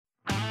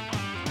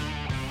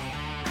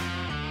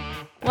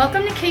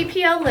Welcome to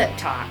KPL Lit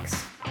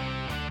Talks.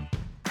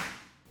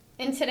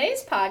 In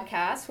today's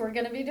podcast, we're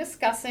going to be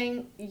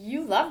discussing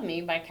You Love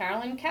Me by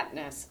Carolyn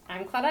Kepnes.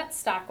 I'm Claudette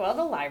Stockwell,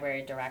 the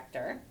library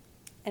director.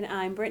 And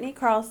I'm Brittany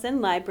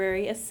Carlson,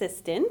 library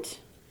assistant.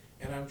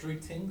 And I'm Drew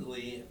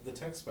Tingley, the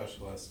tech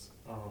specialist.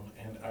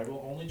 And I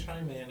will only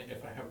chime in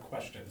if I have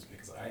questions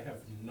because I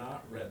have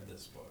not read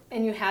this book.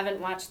 And you haven't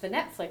watched the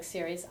Netflix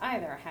series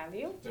either, have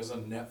you? There's a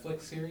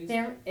Netflix series?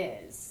 There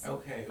is.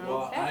 Okay,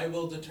 well, Okay. I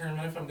will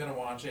determine if I'm going to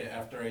watch it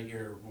after I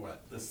hear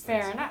what this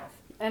Fair thing's enough.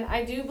 And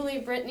I do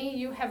believe, Brittany,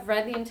 you have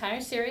read the entire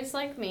series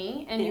like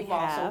me, and I you've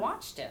also have.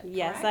 watched it.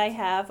 Yes, correct? I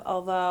have,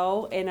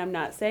 although, and I'm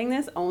not saying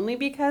this only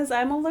because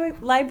I'm a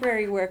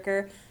library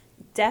worker,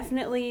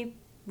 definitely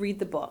read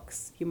the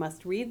books. You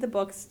must read the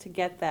books to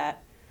get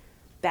that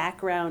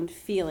background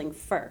feeling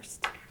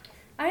first.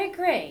 I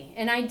agree.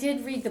 And I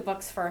did read the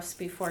books first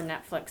before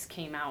Netflix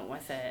came out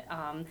with it.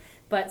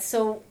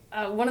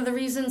 One of the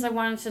reasons I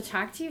wanted to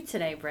talk to you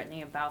today,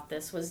 Brittany, about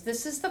this was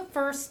this is the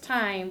first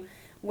time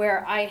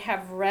where I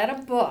have read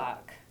a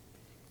book.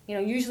 You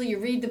know, usually you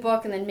read the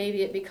book and then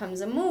maybe it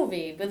becomes a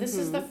movie, but this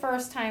is the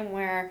first time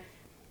where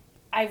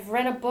I've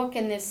read a book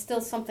and there's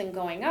still something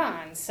going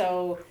on.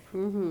 So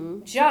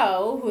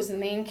Joe, who's the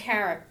main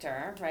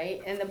character,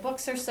 right? And the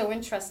books are so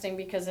interesting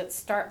because it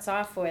starts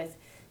off with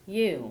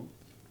you.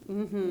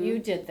 You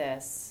did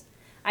this.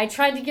 I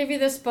tried to give you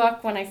this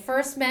book when I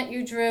first met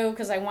you, Drew,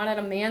 because I wanted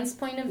a man's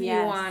point of view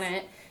on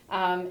it.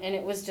 And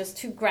it was just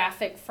too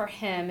graphic for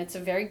him. It's a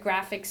very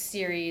graphic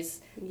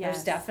series. Yes.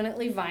 There's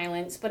definitely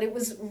violence, but it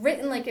was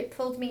written like it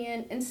pulled me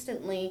in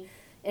instantly.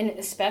 And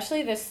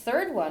especially this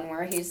third one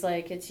where he's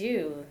like, it's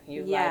you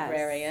Yes.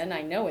 librarian.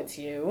 I know it's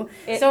you.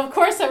 So, of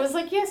course, I was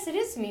like, yes, it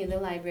is me, the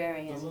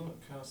librarian. Doesn't it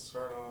kind of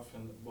start off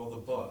in, the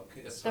book?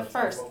 It starts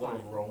first off a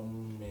little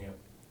romance.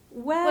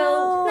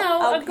 Well,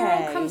 no, okay. a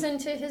girl comes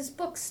into his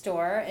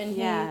bookstore and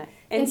he and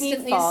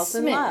instantly he falls is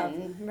in love.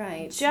 smitten.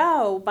 Right.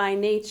 Joe, by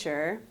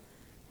nature,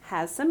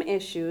 has some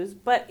issues,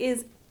 but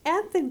is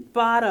at the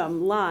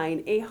bottom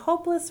line a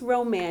hopeless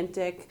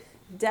romantic,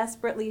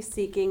 desperately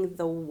seeking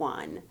the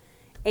one.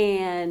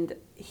 And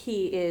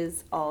he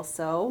is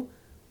also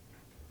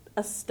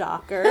a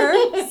stalker,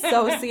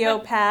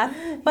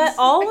 sociopath, but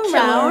all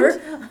around,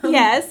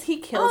 yes, he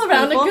kills all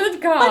around people, a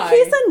good guy. but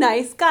he's a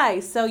nice guy.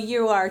 So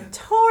you are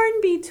torn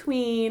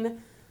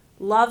between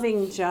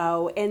loving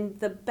Joe and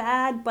the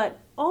bad, but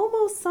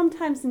almost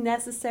sometimes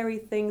necessary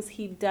things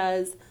he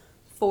does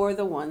for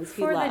the ones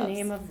he For loves. the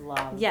name of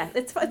love. Yes,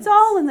 it's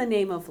all in the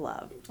name of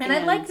love. And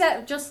I like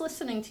that, just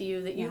listening to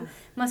you, that you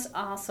must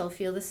also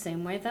feel the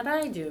same way that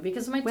I do.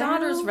 Because my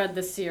daughter's read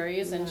the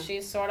series, and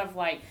she's sort of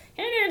like,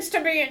 he needs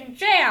to be in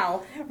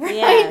jail, right?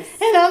 Yes.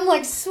 And I'm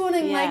like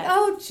swooning like, Yes.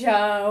 oh,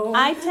 Joe.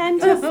 I tend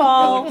to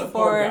fall Like the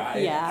poor for,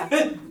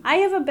 guy. I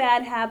have a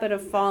bad habit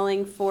of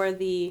falling for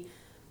the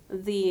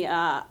Joes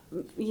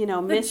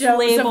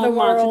mislabeled of the monsters.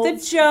 world.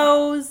 The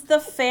Joes, the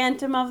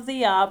Phantom of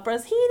the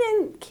Operas. He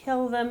didn't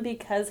kill them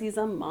because he's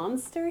a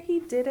monster. He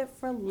did it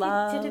for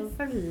love. He did it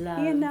for love.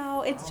 You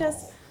know, it's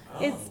just,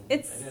 it's. I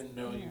didn't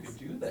know you could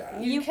do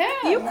that. You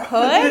can. You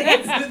could.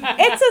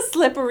 It's a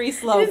slippery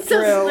slope, It's a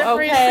Drew.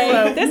 slippery Okay,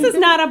 slope. this is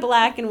not a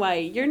black and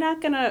white. You're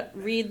not gonna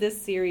read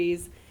this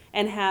series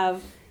and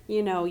have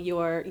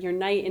your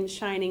knight in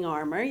shining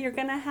armor. You're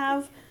gonna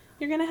have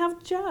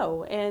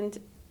Joe, and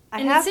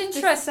And it's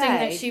interesting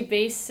that she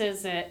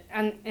bases it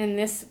in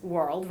this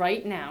world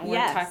right now where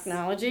Yes.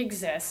 technology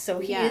exists. So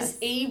he Yes. is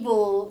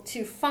able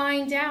to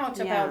find out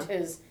Yeah. about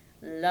his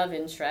love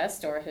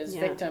interest or his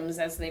Yeah. victims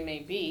as they may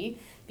be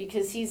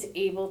because he's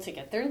able to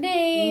get their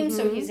name.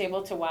 So he's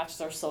able to watch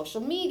their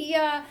social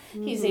media.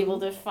 He's able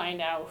to find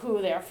out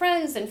who their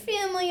friends and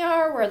family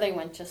are, where they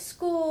went to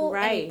school,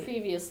 any Right.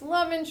 previous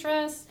love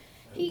interests.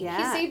 He's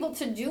Yeah. able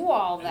to do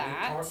all And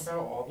that. you talk about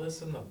all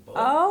this in the book?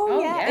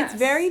 Oh, yeah, yes. it's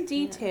very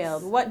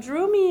detailed. What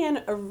drew me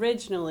in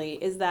originally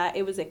is that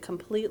it was a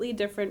completely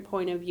different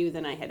point of view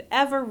than I had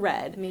ever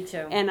read. Me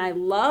too. And I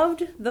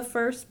loved the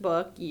first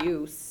book,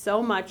 You,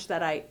 so much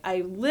that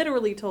I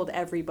literally told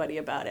everybody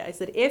about it. I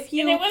said, if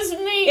you... And it was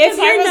me, if because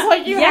I you're was not-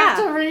 like, you have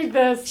yeah. to read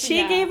this. She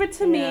Yeah. gave it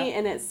to Yeah. me,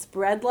 and it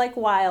spread like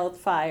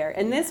wildfire.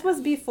 And this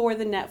was before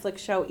the Netflix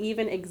show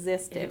even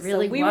existed. It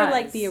really so we were was.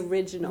 like the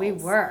originals. We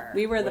were.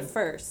 We were the When-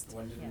 first.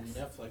 When did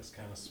Netflix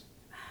kind of...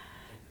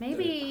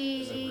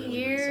 Maybe Is it really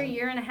recent?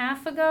 year and a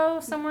half ago,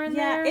 somewhere in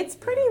Yeah, there. it's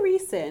pretty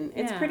recent.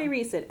 It's Yeah. pretty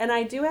recent. And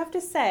I do have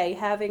to say,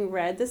 having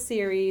read the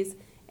series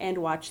and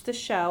watched the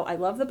show, I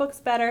love the books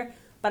better,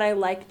 but I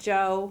like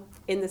Joe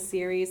in the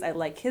series. I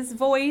like his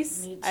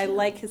voice. Me I too.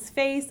 like his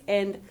face.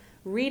 And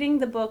reading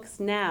the books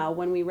now,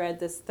 when we read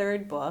this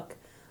third book,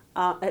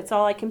 it's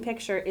all I can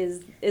picture is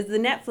the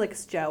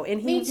Netflix Joe.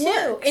 And he Me too.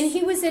 works. And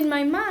he was in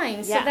my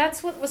mind. So Yeah.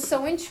 that's what was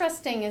so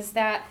interesting is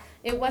that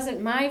it wasn't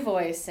my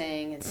voice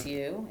saying it's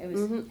you. It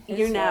was his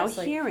You're now voice,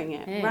 like, hearing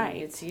it. hey, right.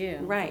 it's you,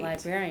 Right. the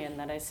librarian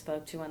that I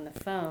spoke to on the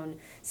phone.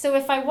 So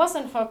if I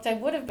wasn't hooked, I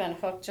would have been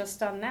hooked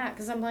just on that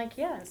because I'm like,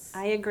 yes.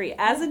 I agree.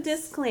 As a Yes.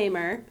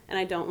 disclaimer, and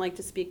I don't like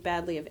to speak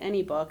badly of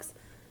any books,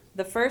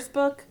 the first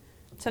book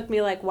took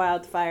me like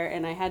wildfire,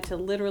 and I had to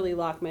literally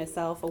lock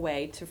myself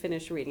away to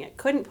finish reading it.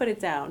 Couldn't put it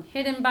down.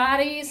 Hidden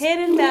Bodies.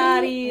 Hidden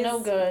Bodies. No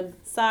good.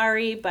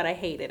 Sorry, but I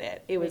hated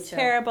it. It was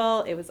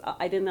terrible.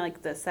 I didn't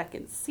like the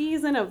second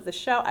season of the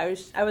show.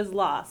 I was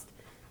lost.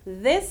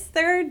 This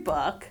third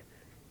book,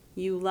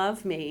 You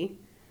Love Me,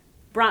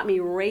 brought me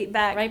right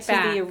back to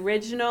the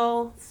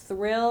original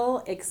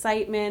thrill,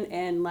 excitement,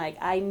 and like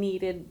I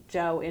needed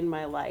Jo in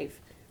my life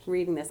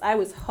reading this. I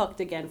was hooked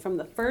again from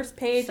the first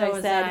page. So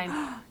I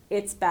said,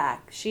 it's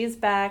back. She's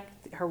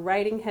back. Her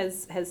writing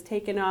has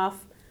taken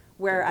off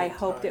where I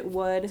hoped it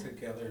would.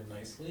 Together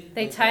nicely.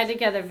 They tied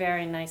together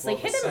very nicely.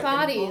 Well, Hidden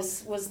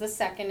Bodies was the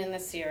second in the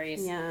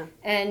series. Yeah.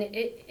 And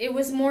it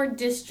was more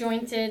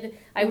disjointed.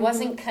 I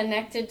wasn't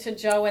connected to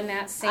Jo in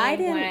that same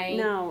way.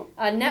 No.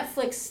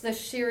 Netflix, the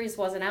series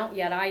wasn't out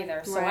yet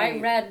either. So I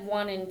read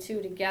 1 and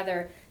 2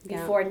 together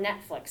before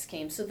Netflix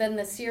came. So then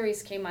the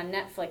series came on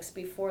Netflix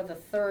before the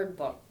third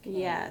book came.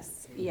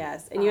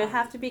 Yes. And you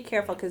have to be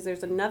careful because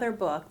there's another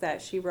book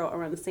that she wrote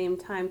around the same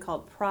time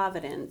called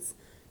Providence.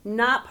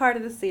 Not part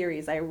of the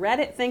series. I read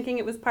it thinking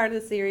it was part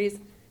of the series.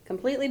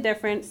 Completely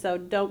different, so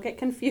don't get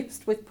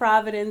confused with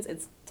Providence.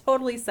 It's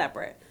totally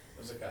separate.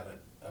 Was it got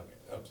it?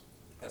 Okay.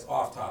 That's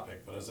off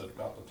topic, but is it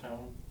about the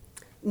town?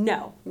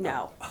 No.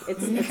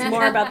 It's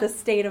more about the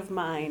state of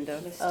mind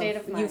of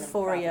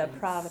Euphoria, of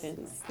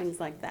Providence, things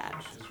like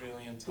that. She's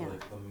really into like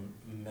the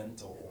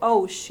mental.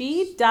 Oh,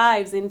 she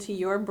dives into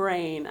your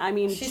brain. I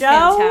mean, She's Jo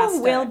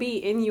fantastic. will be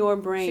in your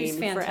brain She's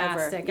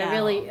fantastic.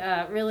 forever.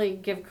 I really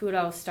give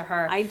kudos to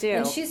her. I do.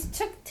 And she's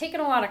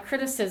taken a lot of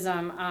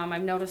criticism,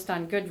 I've noticed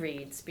on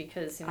Goodreads,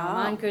 because I'm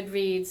on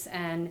Goodreads,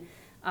 and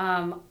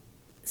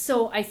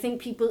so I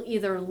think people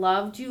either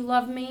loved You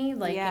Love Me,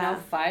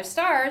 5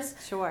 stars,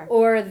 Sure.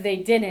 or they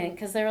didn't,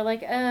 because they were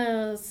like,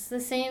 oh, it's the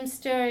same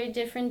story,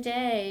 different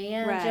day,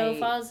 Jo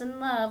falls in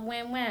love,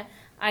 wham.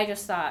 I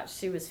just thought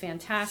she was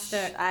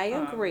fantastic. I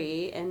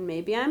agree, and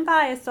maybe I'm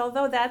biased,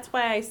 although that's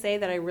why I say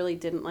that I really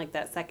didn't like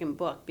that second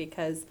book,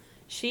 because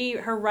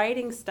her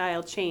writing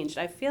style changed.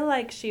 I feel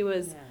like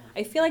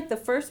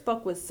the first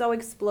book was so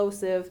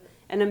explosive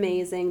and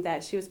amazing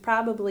that she was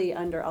probably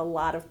under a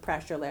lot of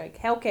pressure. Like,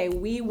 okay,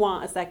 we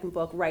want a second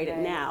book, write it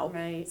now.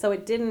 Right. So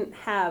it didn't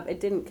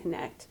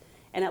connect.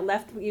 And it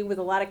left you with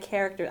a lot of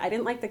characters. I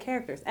didn't like the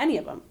characters, any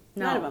of them.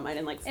 No. None of them. I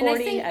didn't like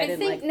 40. And I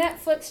think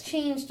Netflix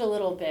changed a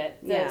little bit.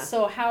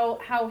 So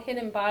how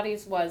Hidden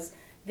Bodies was,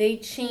 they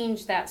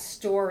changed that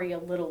story a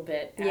little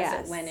bit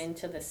as it went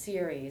into the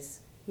series.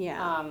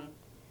 Yeah.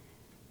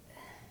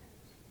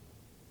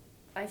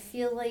 I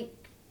feel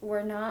like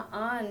we're not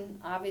on,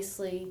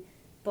 obviously,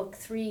 book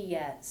 3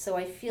 yet. So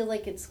I feel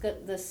like it's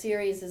good. The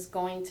series is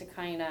going to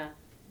kind of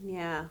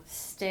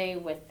stay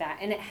with that,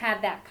 and it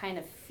had that kind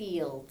of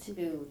feel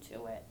too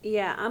to it.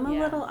 Yeah, I'm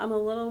a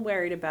little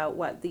worried about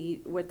what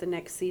the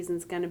next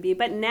season's going to be.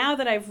 But now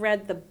that I've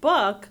read the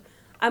book,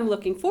 I'm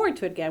looking forward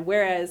to it again.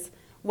 Whereas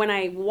when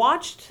I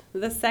watched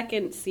the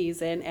second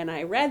season and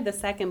I read the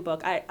second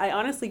book, I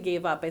honestly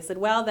gave up. I said,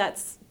 well,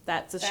 that's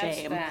a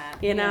shame.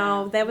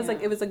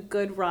 It was a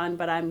good run,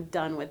 but I'm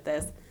done with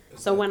this.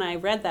 So when I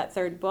read that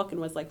third book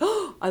and was like,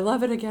 oh, I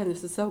love it again.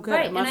 This is so good.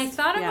 Right, and I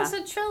thought it was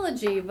a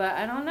trilogy, but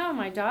I don't know.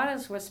 My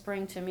daughter's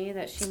whispering to me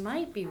that she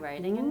might be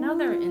writing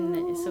another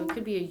so it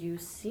could be a U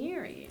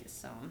series.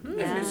 So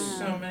There's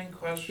so many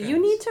questions.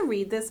 You need to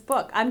read this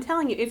book. I'm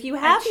telling you, if you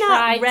have not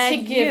tried read to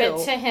give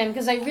it to him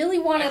because I really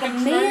wanted a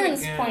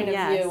man's point of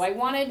view. I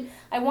wanted,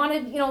 I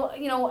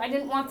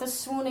didn't want the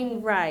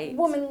swooning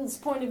woman's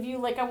point of view.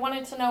 Like I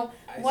wanted to know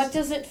what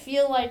does it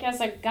feel like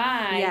as a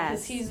guy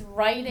because he's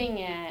writing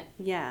it.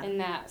 Yeah. In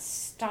that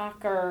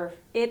stalker.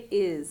 It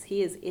is.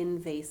 He is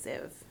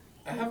invasive.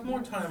 I have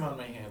more time on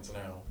my hands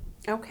now.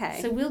 Okay.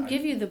 So we'll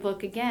give you the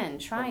book again.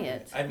 Try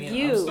it. I mean,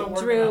 I'm still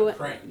working on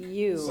Crank.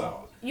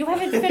 So. You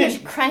haven't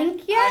finished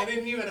Crank yet? I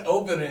didn't even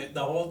open it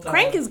the whole time.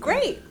 Crank is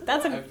great.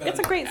 It's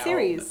a great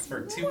series.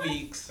 For 2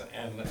 weeks,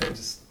 and I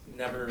just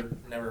never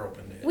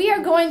opened it. We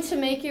are going to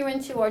make you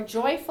into a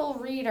joyful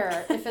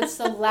reader if it's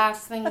the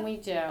last thing we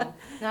do.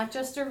 Not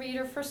just a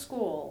reader for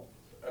school.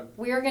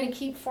 We are going to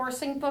keep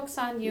forcing books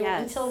on you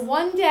until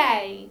one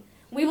day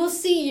we will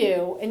see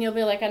you and you'll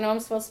be like, I know I'm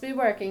supposed to be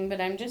working,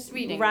 but I'm just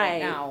reading right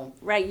now.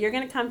 Right. You're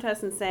going to come to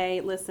us and say,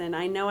 listen,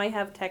 I know I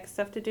have tech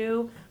stuff to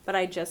do, but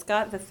I just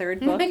got the third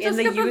book in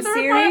the U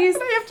series,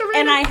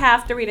 and I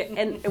have to read it,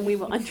 and we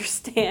will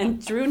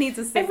understand. Drew needs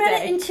a sick day. I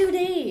read it in 2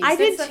 days. I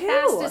did too. It's the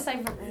fastest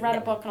I've read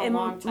a book in a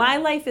long time. My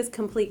life is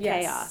complete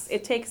chaos.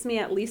 It takes me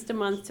at least a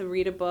month to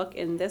read a book,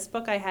 and this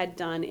book I had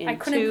done in 2-3 days. I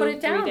couldn't put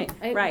it down.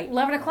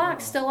 11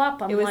 o'clock, still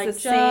up. It was the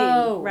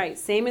same. Right,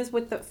 same as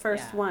with the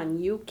first one.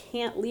 You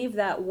can't leave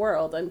that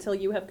world until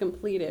you have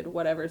completed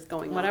whatever's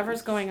going on.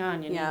 Whatever's going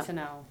on, you need to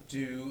know.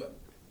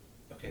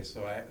 Okay,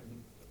 so I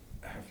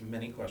have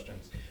many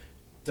questions.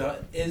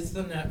 Is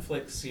the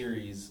Netflix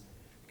series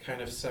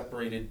kind of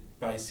separated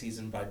by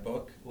season by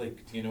book?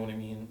 Like, do you know what I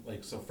mean?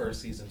 Like, so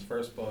first season's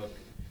first book.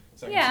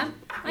 I'd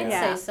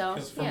say so.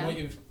 Because from what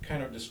you've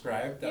kind of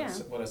described,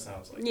 that's what it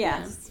sounds like.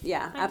 Yes, I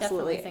absolutely.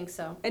 definitely think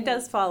so. It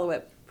does follow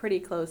it pretty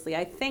closely.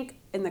 I think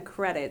in the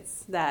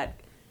credits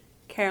that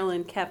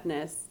Carolyn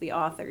Kepnes, the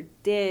author,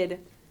 did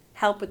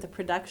help with the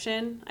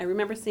production. I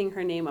remember seeing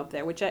her name up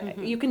there, which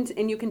you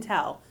can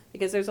tell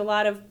because there's a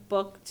lot of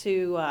book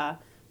to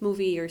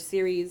movie or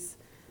series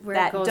Where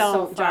that it goes don't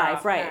so far drive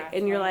off right. path,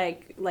 And you're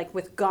like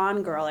with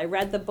Gone Girl, I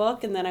read the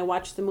book and then I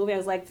watched the movie. I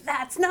was like,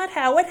 that's not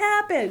how it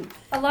happened.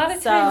 A lot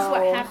of times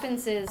what So-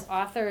 happens is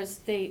authors,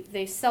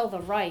 they sell the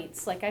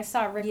rights. Like I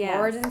saw Rick Yes.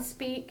 Riordan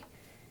speak,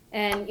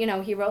 and, you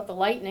know, he wrote The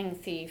Lightning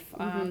Thief,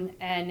 Mm-hmm.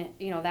 and,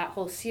 you know, that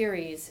whole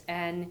series.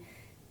 And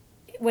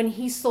when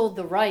he sold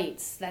the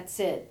rights, that's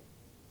it.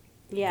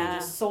 He Yeah.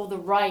 just sold the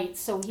rights,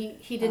 so he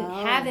didn't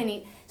have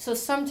any. So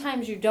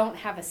sometimes you don't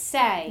have a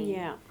say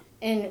Yeah.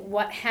 in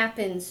what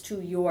happens to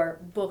your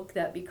book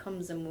that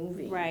becomes a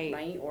movie,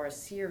 Right. Or a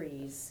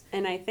series.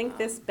 And I think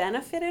this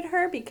benefited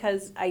her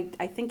because I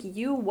think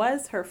You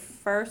was her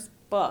first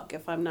book,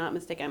 if I'm not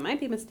mistaken. I might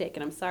be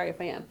mistaken. I'm sorry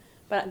if I am.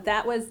 But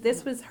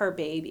this was her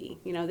baby.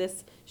 You know,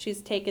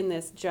 she's taken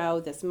this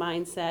Joe, this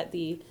mindset,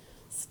 the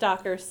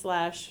stalker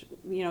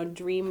 /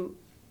 dream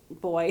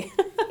boy.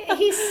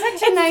 He's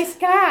such a nice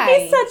guy.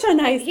 He's such a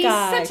nice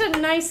guy. He's such a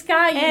nice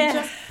guy.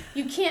 Eh.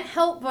 You can't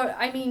help but,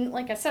 I mean,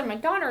 like I said, my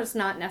daughter's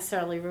not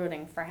necessarily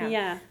rooting for him.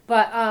 Yeah.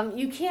 But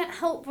you can't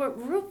help but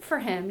root for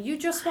him. You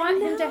just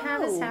want him to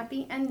have his know.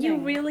 happy ending. You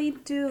really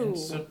do. And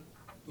so,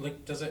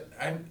 like, does it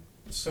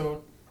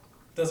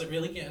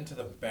really get into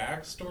the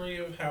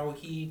backstory of how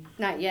he?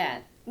 Not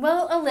yet.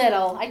 Well, a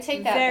little. I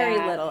take that Very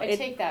back. little. I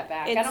take that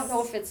back. I don't know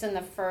it's- if it's in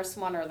the first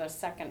one or the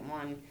second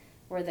one,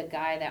 where the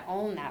guy that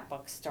owned that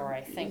bookstore,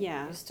 I think,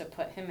 Yeah. used to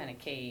put him in a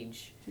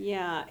cage.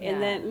 Yeah, Yeah.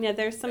 and then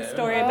there's some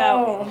story Oh.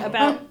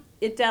 about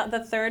it.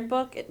 The third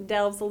book, it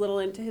delves a little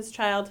into his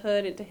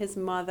childhood, into his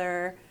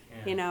mother.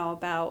 Yeah.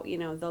 About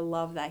the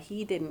love that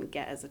he didn't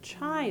get as a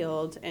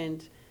child,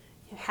 and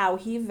how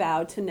he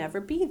vowed to never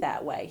be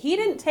that way. He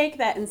didn't take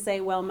that and say,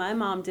 "Well, my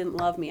mom didn't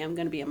love me. I'm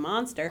going to be a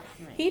monster."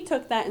 Right. He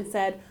took that and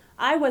said,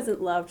 "I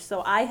wasn't loved,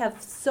 so I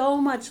have so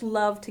much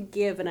love to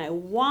give, and I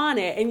want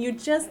it." And you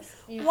just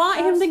You want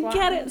him just to want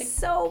get him it to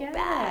so get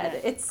bad.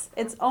 it.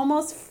 It's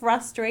almost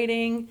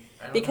frustrating.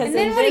 I don't Because And know.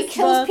 then when he this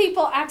kills book-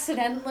 people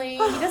accidentally, he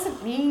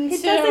doesn't mean He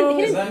to. doesn't-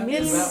 he Is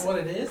doesn't- that what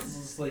it is?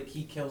 It's like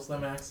he kills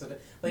them accident.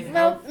 Like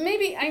Well, how?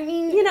 maybe, I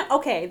mean...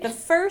 Okay, the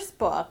first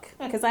book,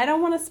 because I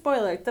don't want to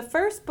spoil it, the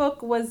first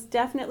book was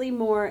definitely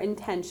more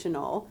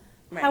intentional.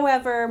 Right.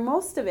 However,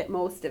 most of it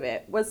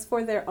was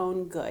for their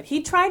own good.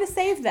 He tried to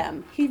save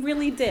them. He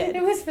really did.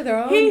 It was for their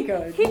own He,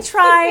 good. he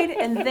tried,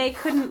 and they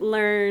couldn't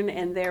learn,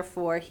 and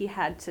therefore he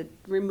had to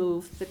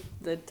remove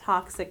the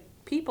toxic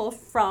people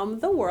from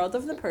the world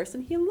of the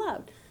person he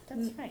loved.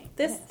 That's right.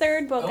 This yes.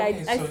 third book,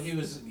 Okay, I so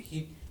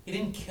he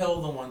didn't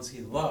kill the ones he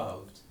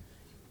loved.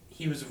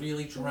 He was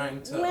really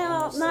trying to. well,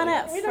 almost not like,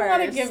 at We first. don't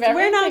want to give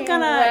We're not everything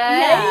gonna. away.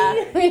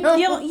 Yeah. We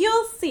don't-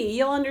 You'll see.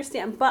 You'll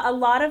understand. But a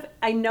lot of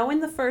I know in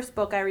the first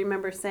book, I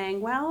remember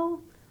saying,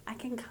 "Well, I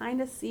can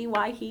kind of see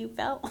why he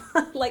felt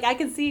like I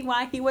can see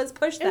why he was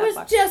pushed It that was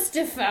far."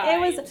 justified. It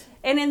was,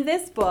 and in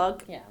this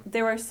book, Yeah.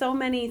 there were so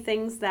many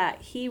things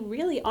that he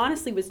really,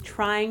 honestly, was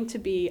trying to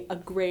be a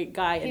great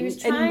guy He and, was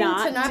and trying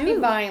not to not do.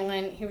 be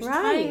violent. He was Right.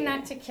 trying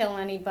not to kill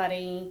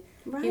anybody.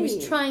 Right. He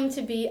was trying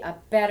to be a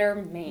better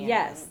man.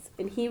 Yes,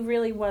 and he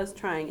really was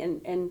trying,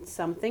 and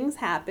some things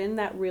happened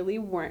that really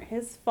weren't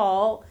his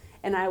fault,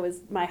 and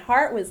my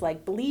heart was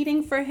like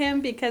bleeding for him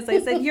because I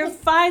said, "You're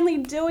finally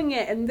doing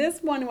it, and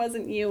this one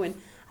wasn't you," and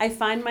I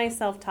find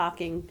myself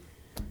talking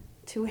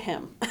to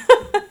him.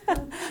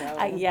 Joe.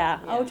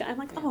 Oh, I'm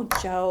like, "Oh,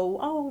 Joe,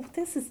 oh,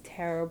 this is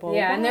terrible."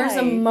 Yeah, and there's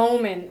a Why?"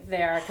 moment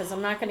there, because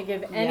I'm not going to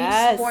give any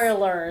Yes.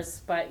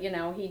 spoilers, but,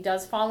 he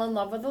does fall in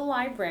love with a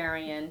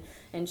librarian,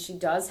 and she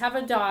does have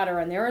a daughter,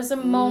 and there is a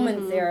moment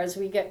Mm-hmm. there as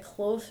we get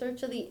closer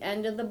to the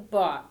end of the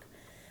book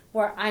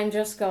where I'm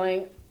just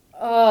going,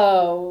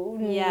 oh,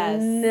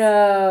 Yes.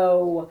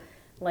 no,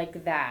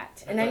 like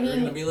that. And I thought you were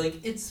mean, gonna be like,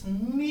 it's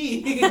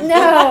me.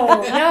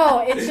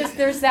 no, it's just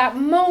there's that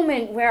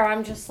moment where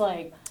I'm just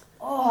like,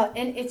 oh,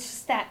 and it's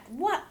just that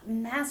what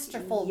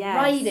masterful Yes.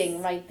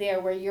 writing right there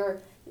where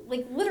you're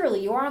like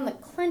literally you are on the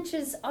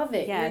clenches of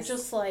it. Yes. You're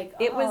just like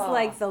It was oh.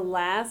 like the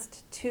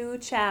last 2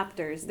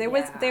 chapters. There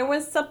Yeah.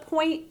 was a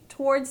point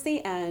towards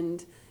the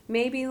end,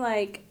 maybe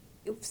like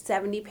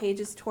 70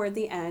 pages toward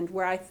the end,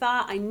 where I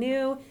thought I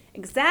knew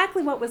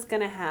exactly what was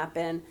going to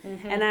happen,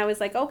 and I was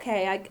like,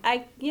 okay,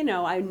 I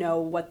know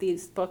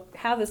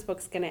how this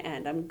book's going to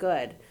end. I'm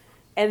good,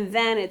 and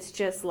then it's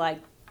just like,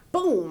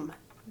 boom,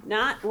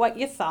 not what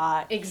you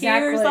thought.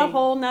 Exactly. Here's a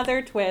whole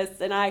nother twist,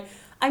 and I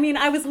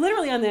was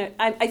literally on the.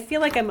 I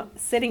feel like I'm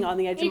sitting on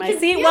the edge You of my can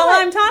seat feel while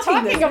it I'm talking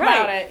talking this. about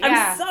Right. it,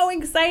 yeah. I'm so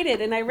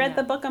excited, and I read Yeah.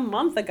 the book a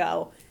month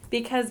ago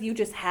because you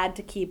just had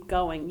to keep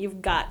going.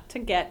 You've got to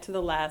get to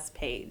the last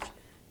page.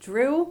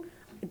 Drew,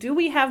 do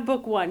we have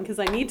book 1? Because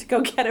I need to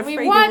go get it We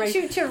for want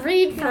you. you to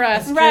read for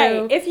us, Drew.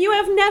 Right. If you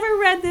have never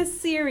read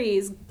this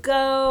series,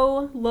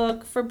 go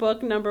look for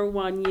book number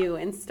 1U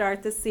and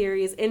start the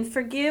series, and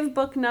forgive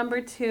book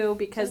number 2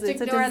 because Just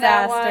it's a ignore disaster.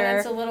 that one.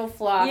 It's a little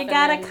fluff. You and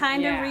gotta then-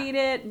 kind of yeah. read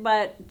it,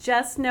 but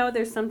just know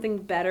there's something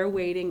better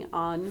waiting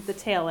on the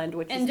tail end,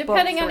 which And is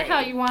depending book on 3. how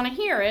you want to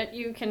hear it,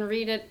 you can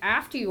read it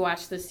after you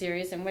watch the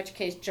series, in which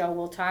case Joe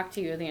will talk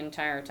to you the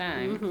entire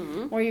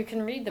time. Or you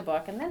can read the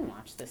book and then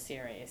watch the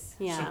series.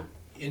 Yeah. So,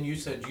 and you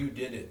said you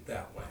did it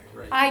that way,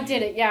 right? I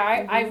did it,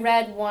 yeah. I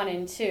read 1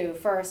 and 2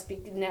 first.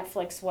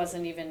 Netflix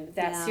wasn't even,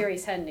 that Yeah.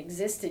 series hadn't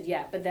existed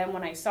yet. But then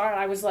when I saw it,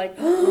 I was like,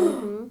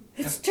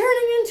 it's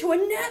turning into a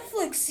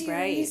Netflix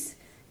series.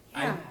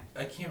 Yeah.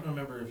 I can't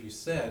remember if you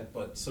said,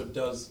 but so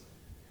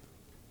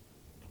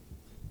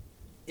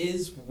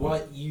is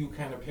what you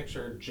kind of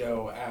pictured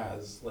Joe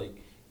as, like,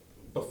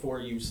 before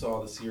you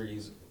saw the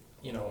series,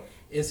 you know,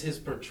 is his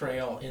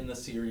portrayal in the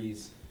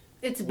series?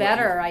 It's What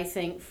better, you- I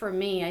think, for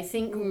me. I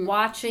think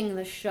watching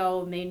the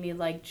show made me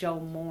like Joe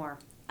more.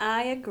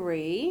 I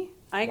agree.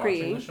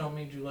 Watching the show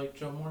made you like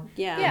Joe more?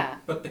 Yeah. Yeah.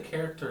 But the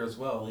character as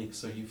well, like,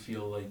 so you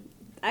feel like,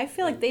 I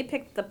feel like they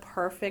picked the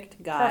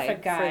perfect guy,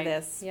 Perfect guy. for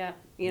this. Yeah.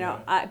 You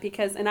know,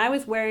 Yeah. and I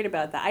was worried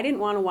about that. I didn't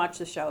want to watch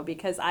the show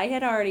because I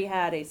had already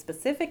had a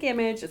specific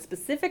image, a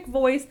specific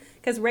voice.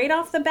 Because right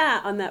off the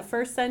bat, on that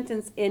first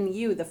sentence in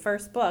You, the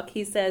first book,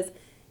 he says,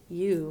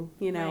 you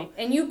know. Right.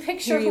 And you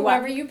picture Here you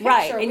whoever are. you picture,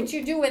 Right. And- which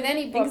you do with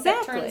any book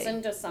Exactly. that turns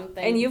into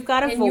something. And you've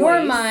got a in voice.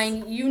 your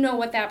mind, you know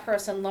what that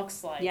person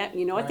looks like. Yeah,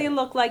 you know what they Right.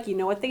 look like, you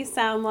know what they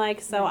sound like.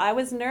 So I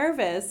was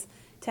nervous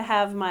to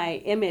have my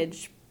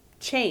image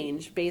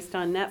change based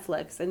on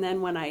Netflix. And then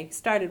when I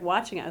started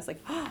watching it, I was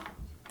like, oh,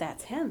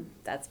 that's him.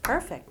 That's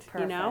perfect.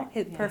 You know, Perfect,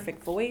 his yeah.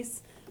 perfect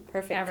voice,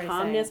 perfect Everything.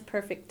 calmness,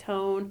 perfect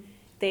tone.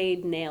 They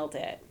nailed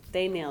it.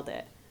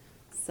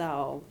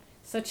 So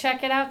So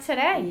check it out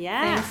today.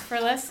 Yeah. Thanks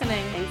for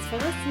listening. thanks for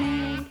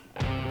listening.